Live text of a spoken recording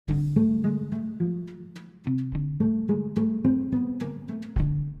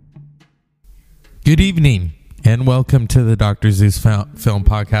Good evening, and welcome to the Dr. Zeus Film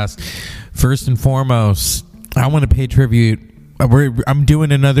Podcast. First and foremost, I want to pay tribute. I'm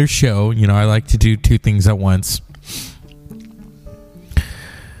doing another show. You know, I like to do two things at once.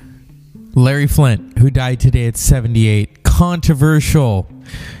 Larry Flynt, who died today at 78. Controversial.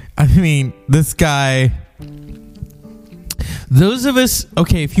 I mean, this guy... Those of us...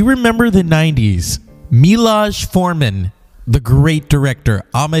 Okay, if you remember the 90s, Milos Forman, the great director,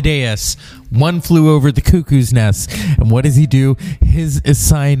 Amadeus, One Flew Over the Cuckoo's Nest. And what does he do? His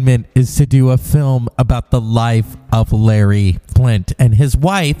assignment is to do a film about the life of Larry Flynt and his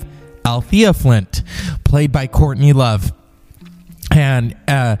wife, Althea Flynt, played by Courtney Love. And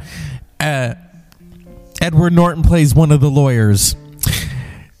Edward Norton plays one of the lawyers.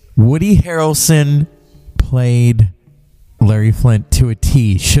 Woody Harrelson played Larry Flynt to a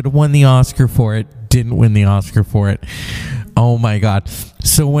T. Should have won the Oscar for it. Didn't win the Oscar for it. Oh my God.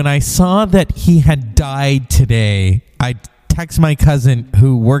 So when I saw that he had died today, I texted my cousin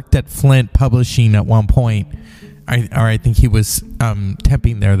who worked at Flynt Publishing at one point. I think he was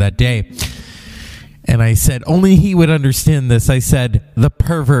temping there that day. And I said, only he would understand this. I said, the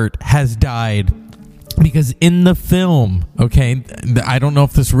pervert has died. Because in the film, okay, I don't know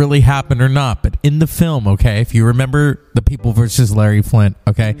if this really happened or not, but in the film, okay, if you remember The People versus Larry Flynt,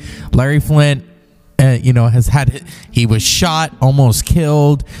 okay, Larry Flynt, he was shot, almost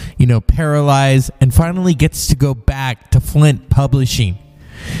killed, paralyzed, and finally gets to go back to Flynt Publishing.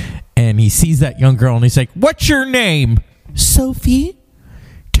 And he sees that young girl and he's like, what's your name? Sophie?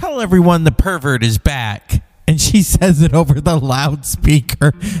 Tell everyone the pervert is back. And she says it over the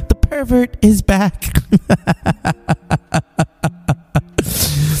loudspeaker. The pervert is back.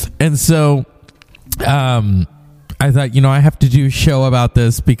 And so, I thought, I have to do a show about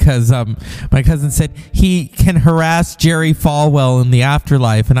this because my cousin said he can harass Jerry Falwell in the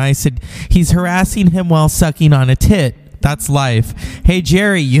afterlife. And I said, he's harassing him while sucking on a tit. That's life. Hey,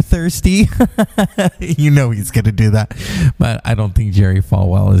 Jerry, you thirsty? He's going to do that. But I don't think Jerry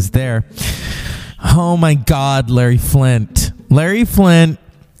Falwell is there. Oh, my God, Larry Flynt. Larry Flynt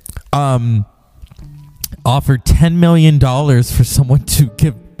offered $10 million for someone to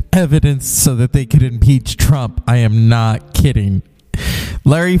give evidence so that they could impeach Trump. I am not kidding.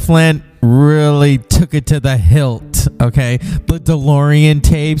 Larry Flynt really took it to the hilt, okay? The DeLorean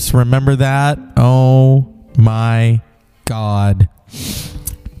tapes, remember that? Oh, my God.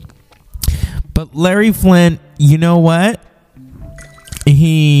 But Larry Flynt, you know what?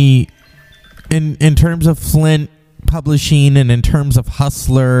 He... In terms of Flynt Publishing and in terms of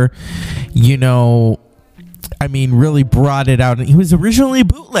Hustler, really brought it out. He was originally a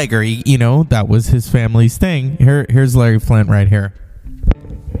bootlegger. That was his family's thing. Here's Larry Flynt right here.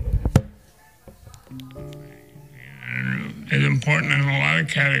 It's important in a lot of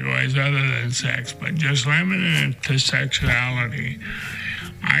categories other than sex, but just limiting it to sexuality.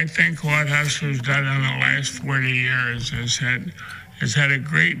 I think what Hustler's done in the last 40 years has had a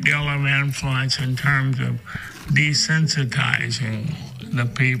great deal of influence in terms of desensitizing the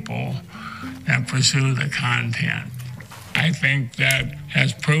people that pursue the content. I think that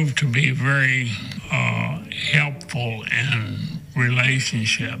has proved to be very helpful in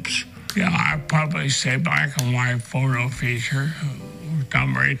relationships. I published a black and white photo feature,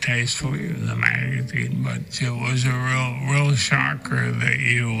 done very tastefully in the magazine, but it was a real shocker that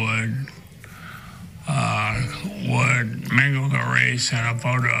you would mingle the race in a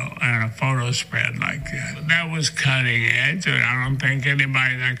photo spread like that. That was cutting edge, and I don't think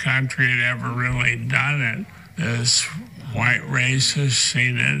anybody in the country had ever really done it. This white racist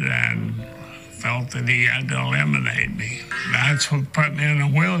seen it and felt that he had to eliminate me. That's what put me in a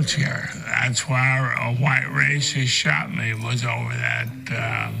wheelchair. That's why a white racist shot me, was over that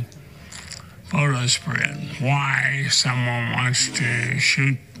photo spread. Why someone wants to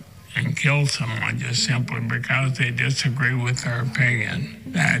shoot and kill someone just simply because they disagree with their opinion.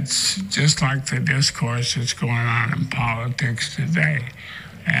 That's just like the discourse that's going on in politics today.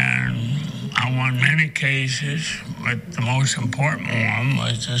 And I won many cases, but the most important one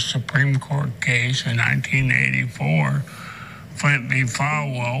was the Supreme Court case in 1984, Flynt v.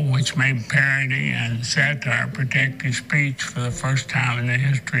 Falwell, which made parody and satire protected speech for the first time in the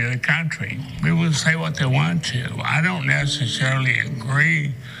history of the country. People say what they want to. I don't necessarily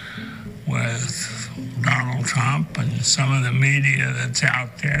agree with Donald Trump and some of the media that's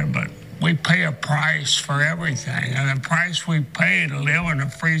out there, but we pay a price for everything, and the price we pay to live in a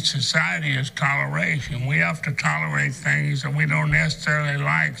free society is toleration. We have to tolerate things that we don't necessarily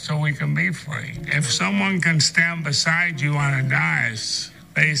like so we can be free. If someone can stand beside you on a dais,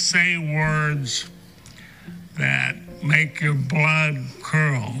 they say words that make your blood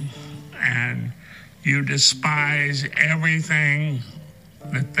curl, and you despise everything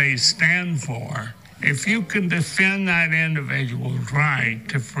that they stand for. If you can defend that individual's right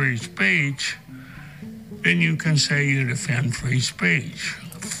to free speech, then you can say you defend free speech.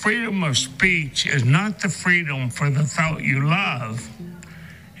 Freedom of speech is not the freedom for the thought you love.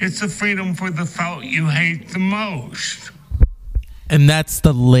 It's the freedom for the thought you hate the most. And that's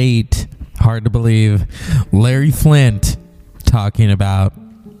the late, hard to believe, Larry Flynt talking about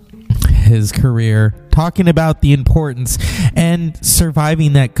his career, talking about the importance and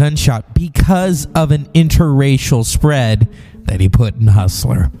surviving that gunshot because of an interracial spread that he put in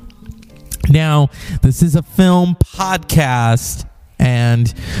Hustler. Now, this is a film podcast,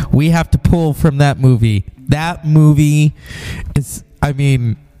 and we have to pull from that movie. That movie is, I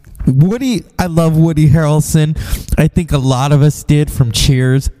mean, I love Woody Harrelson. I think a lot of us did from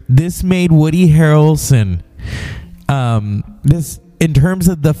Cheers. This made Woody Harrelson, in terms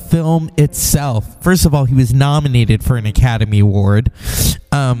of the film itself, first of all, he was nominated for an Academy Award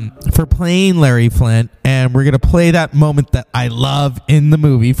for playing Larry Flynt, and we're going to play that moment that I love in the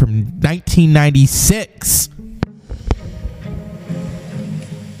movie from 1996.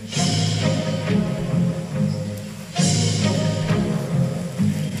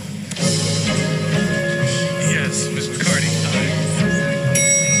 Yes, Miss McCarty.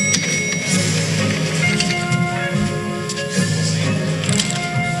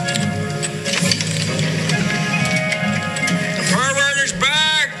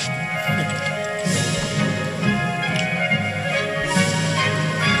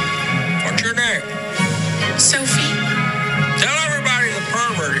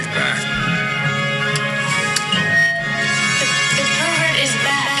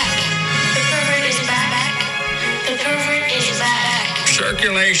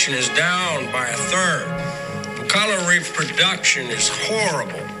 Circulation is down by a third. Color reproduction is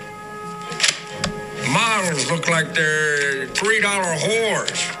horrible. Models look like they're $3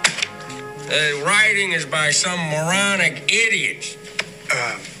 whores. The writing is by some moronic idiots.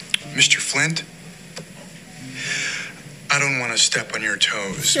 Mr. Flynt, I don't want to step on your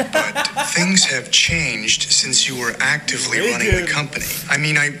toes, but things have changed since you were actively running the company. I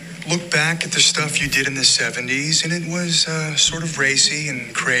mean, I look back at the stuff you did in the 70s, and it was sort of racy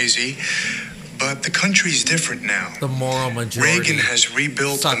and crazy, but the country's different now. The moral majority. Reagan has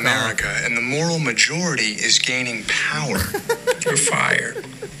rebuilt America, and the moral majority is gaining power. You're fired.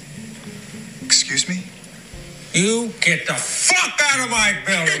 Excuse me? You get the fuck out of my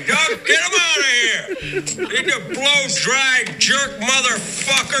building, Doug. Get him out of here. You blow-dried jerk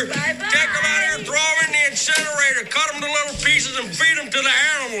motherfucker. Take him out of here, throw him in the incinerator, cut him to little pieces and feed him to the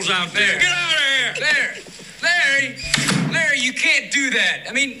animals out there. Get out of here. Larry, you can't do that.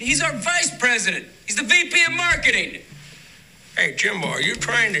 I mean, he's our vice president. He's the VP of marketing. Hey, Jimbo, are you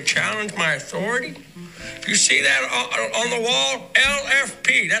trying to challenge my authority? You see that on the wall?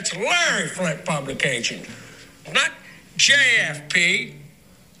 LFP. That's Larry Flynt Publication. Not JFP.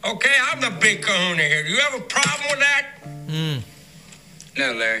 Okay, I'm the big kahuna here. Do you have a problem with that?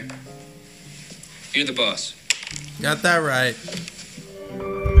 No, Larry. You're the boss. Got that right.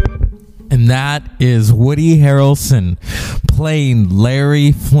 And that is Woody Harrelson playing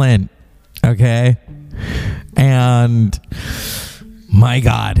Larry Flynt. Okay? And my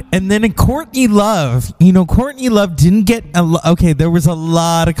God. And then in Courtney Love, Courtney Love didn't get there was a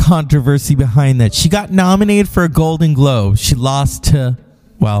lot of controversy behind that. She got nominated for a Golden Globe. She lost to,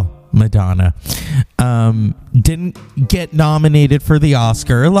 Madonna. Didn't get nominated for the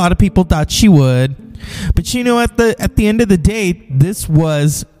Oscar. A lot of people thought she would. But at the end of the day, this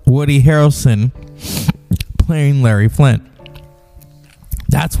was Woody Harrelson playing Larry Flynt.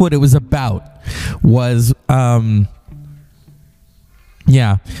 That's what it was about.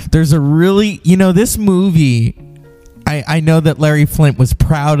 There's a really, this movie, I know that Larry Flynt was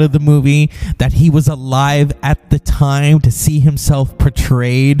proud of the movie, that he was alive at the time to see himself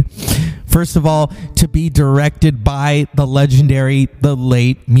portrayed. First of all, to be directed by the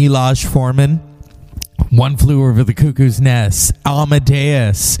late Milos Forman. One Flew Over the Cuckoo's Nest,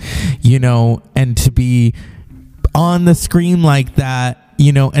 Amadeus, and to be on the screen like that.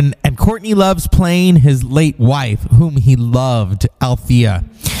 And Courtney Love's playing his late wife, whom he loved, Althea.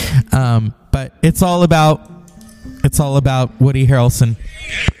 But it's all about Woody Harrelson. What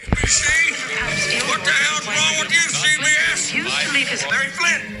the hell's wrong with you, CBS? Larry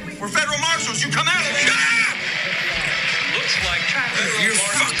Flynt, we're federal marshals. You come out of there. Looks like Your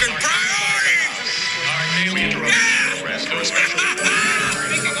fucking priority. I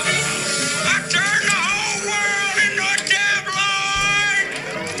turned the whole world into a tabloid.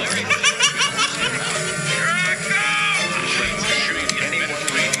 Here I come.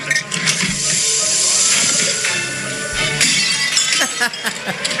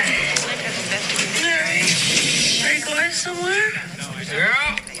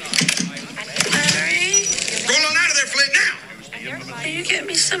 get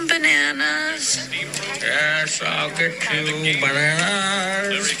me some bananas? Yes, I'll get you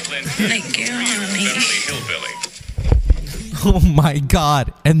bananas. Thank you, honey. Oh my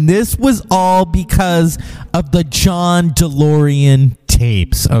God. And this was all because of the John DeLorean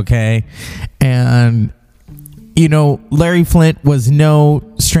tapes, okay? And, you know, Larry Flynt was no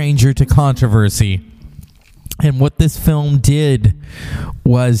stranger to controversy. And what this film did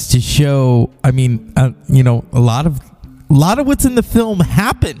was to show, I mean, you know, a lot of what's in the film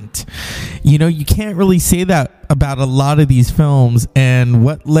happened. You know, you can't really say that about a lot of these films. And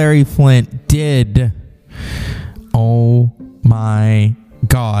what Larry Flynt did, oh my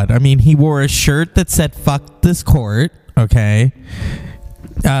God. I mean, he wore a shirt that said, "Fuck this court," okay?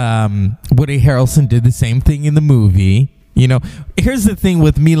 Woody Harrelson did the same thing in the movie. You know, here's the thing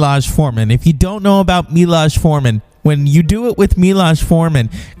with Milos Forman. If you don't know about Milos Forman, when you do it with Milos Forman,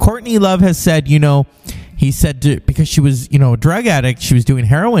 Courtney Love has said, you know, he said because she was, you know, a drug addict, she was doing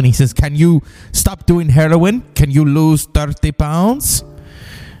heroin. He says, "Can you stop doing heroin? Can you lose 30 pounds?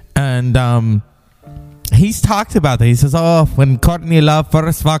 And he's talked about that. He says, "Oh, when Courtney Love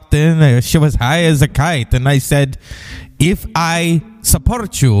first walked in, she was high as a kite. And I said, if I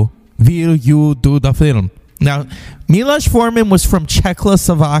support you, will you do the film?" Now, Milos Forman was from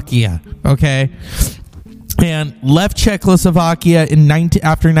Czechoslovakia, okay? And left Czechoslovakia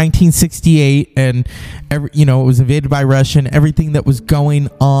after 1968, and you know, it was invaded by Russia and everything that was going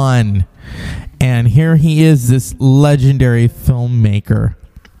on. And here he is, this legendary filmmaker,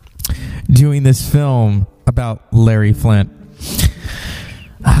 doing this film about Larry Flynt.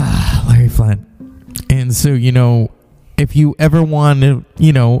 Larry Flynt. And so, you know, if you ever want to,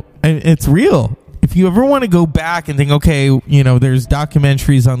 you know, it's real. If you ever want to go back and think, okay, you know, there's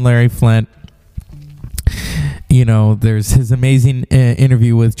documentaries on Larry Flynt. You know, there's his amazing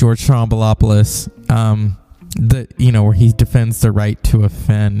interview with George Stroumboulopoulos, you know, where he defends the right to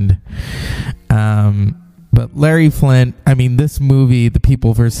offend. But Larry Flynt, I mean, this movie, The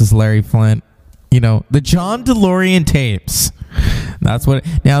People versus Larry Flynt, you know, the John DeLorean tapes. That's what.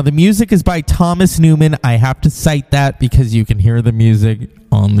 Now, the music is by Thomas Newman. I have to cite that because you can hear the music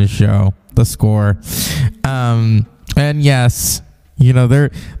on the show, the score. And yes, you know,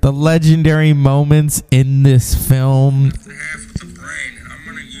 the legendary moments in this film. Half of the brain, and I'm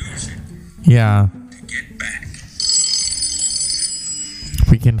gonna use it Yeah. to get back. If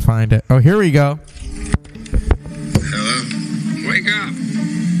we can find it. Oh, here we go. Hello? Wake up.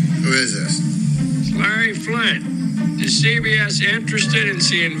 Who is this? It's Larry Flynt. Is CBS interested in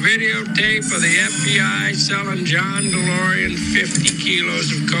seeing videotape of the FBI selling John DeLorean 50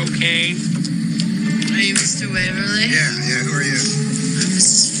 kilos of cocaine? Are you Mr. Waverly? Yeah, who are you? I'm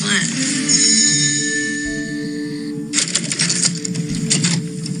Mrs. Flint.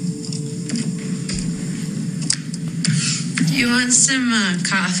 You want some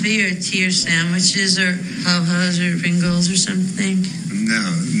coffee or tea or sandwiches or ho-hos or Pringles or something?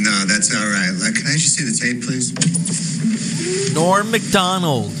 No, that's all right. Can I just see the tape, please? Norm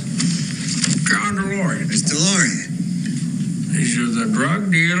Macdonald. John DeLorean. It's DeLorean. These are the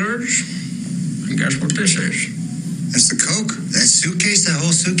drug dealers. And guess what this is? That's the Coke? That suitcase? That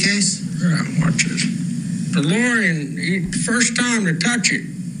whole suitcase? Yeah, watch this. DeLorean, first time to touch it.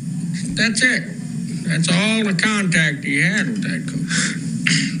 That's it. That's all the contact he had with that coke.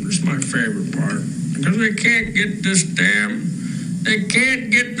 This is my favorite part. Because they can't get they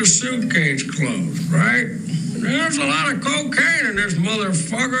can't get the suitcase closed, right? There's a lot of cocaine in this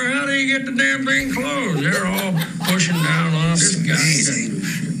motherfucker. How do you get the damn thing closed? They're all pushing down on this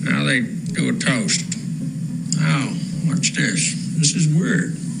guy. Now they do a toast. Now, watch this. This is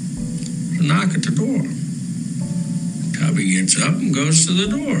weird. There's a knock at the door. Tubby gets up and goes to the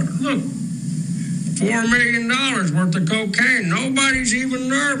door. Look, $4 million worth of cocaine. Nobody's even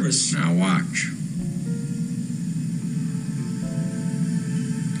nervous. Now watch.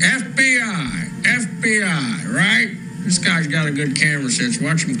 FBI, right? This guy's got a good camera sense.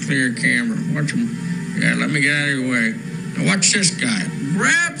 Watch him clear camera. Watch him. Yeah, let me get out of your way. Now watch this guy.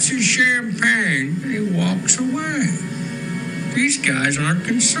 Grabs his champagne and he walks away. These guys aren't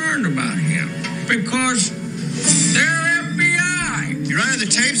concerned about him because they're FBI. Your Honor, the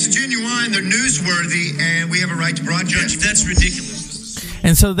tapes are genuine, they're newsworthy, and we have a right to broadcast. That's ridiculous.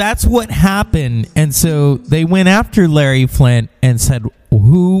 And so that's what happened. And so they went after Larry Flynt and said,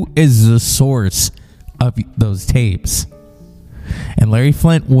 who is the source of those tapes? And Larry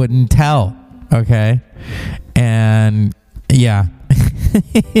Flynt wouldn't tell. Okay. And yeah,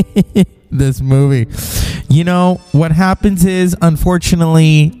 this movie, you know, what happens is,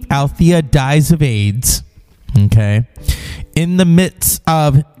 unfortunately, Althea dies of AIDS. Okay. in the midst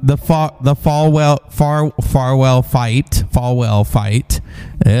of the Falwell fight.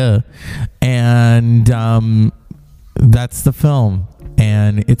 And that's the film.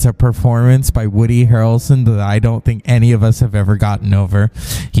 And it's a performance by Woody Harrelson that I don't think any of us have ever gotten over.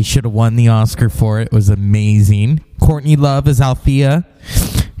 He should have won the Oscar for it. It was amazing. Courtney Love is Althea.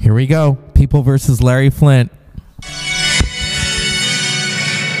 Here we go. People versus Larry Flynt.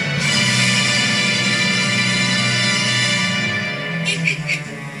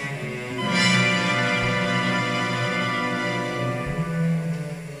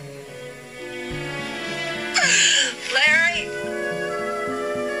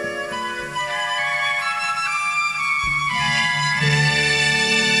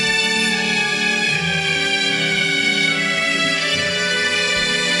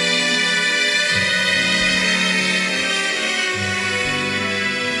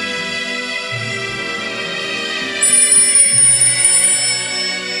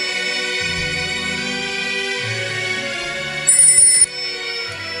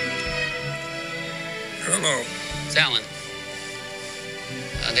 Hello. It's Alan.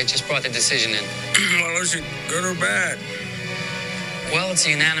 They just brought the decision in. Well, is it good or bad? Well, it's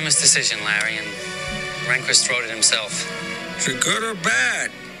a unanimous decision, Larry, and Rehnquist wrote it himself. Is it good or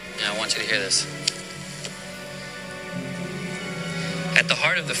bad? Yeah, I want you to hear this. At the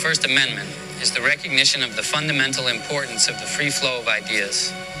heart of the First Amendment is the recognition of the fundamental importance of the free flow of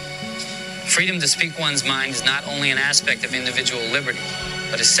ideas. Freedom to speak one's mind is not only an aspect of individual liberty,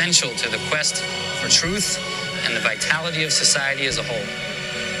 but essential to the quest for truth and the vitality of society as a whole.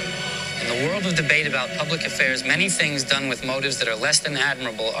 In the world of debate about public affairs, many things done with motives that are less than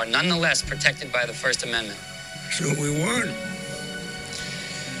admirable are nonetheless protected by the First Amendment. So we won.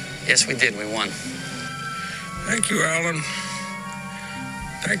 Yes, we did. We won. Thank you, Alan.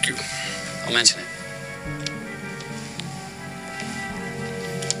 Thank you. I'll mention it.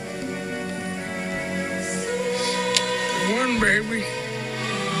 We won, baby.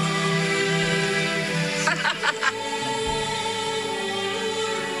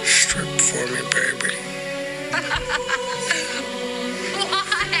 Strip for me, baby.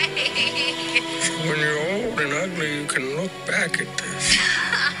 Why? So when you're old and ugly, you can look back at this.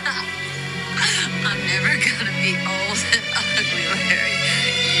 I'm never gonna be old and ugly, Larry.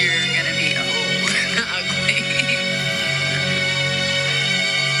 You're gonna be old and ugly.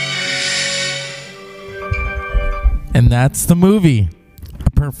 And that's the movie.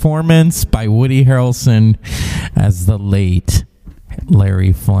 A performance by Woody Harrelson as the late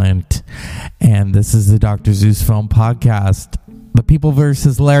Larry Flynt. And this is the Dr. Zeus Film Podcast. The People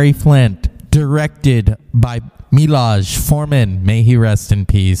versus Larry Flynt. Directed by Milos Forman. May he rest in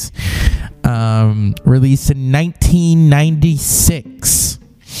peace. Released in 1996.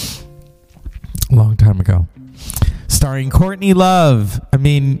 A long time ago. Starring Courtney Love. I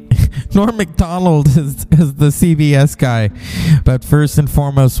mean, Norm Macdonald is the CBS guy. But first and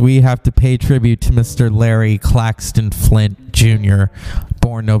foremost, we have to pay tribute to Mr. Larry Claxton Flynt Jr.,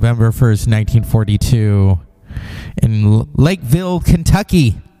 born November 1st, 1942, in Lakeville,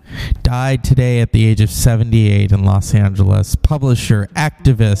 Kentucky. Died today at the age of 78 in Los Angeles. Publisher,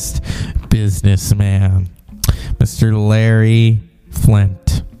 activist, businessman. Mr. Larry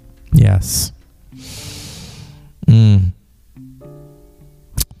Flynt. Yes. The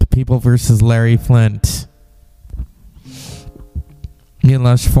People versus Larry Flynt.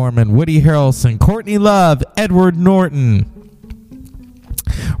 Milos Forman, Woody Harrelson, Courtney Love, Edward Norton.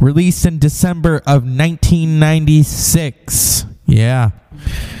 Released in December of 1996. Yeah.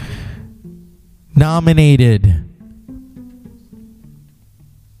 Nominated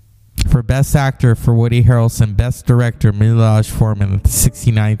for Best Actor for Woody Harrelson, Best Director Milos Forman at the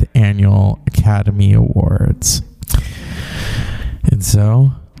 69th Annual Academy Awards. And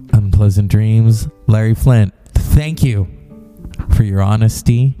so, Unpleasant Dreams, Larry Flynt, thank you for your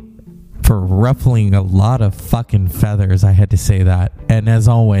honesty, for ruffling a lot of fucking feathers. I had to say that. And as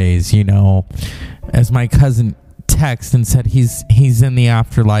always, you know, as my cousin texted and said he's in the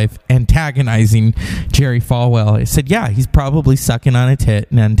afterlife antagonizing Jerry Falwell, I said, yeah, he's probably sucking on a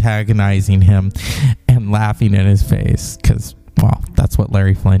tit and antagonizing him and laughing in his face because, well, that's what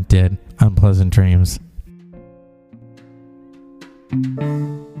Larry Flynt did. Unpleasant Dreams.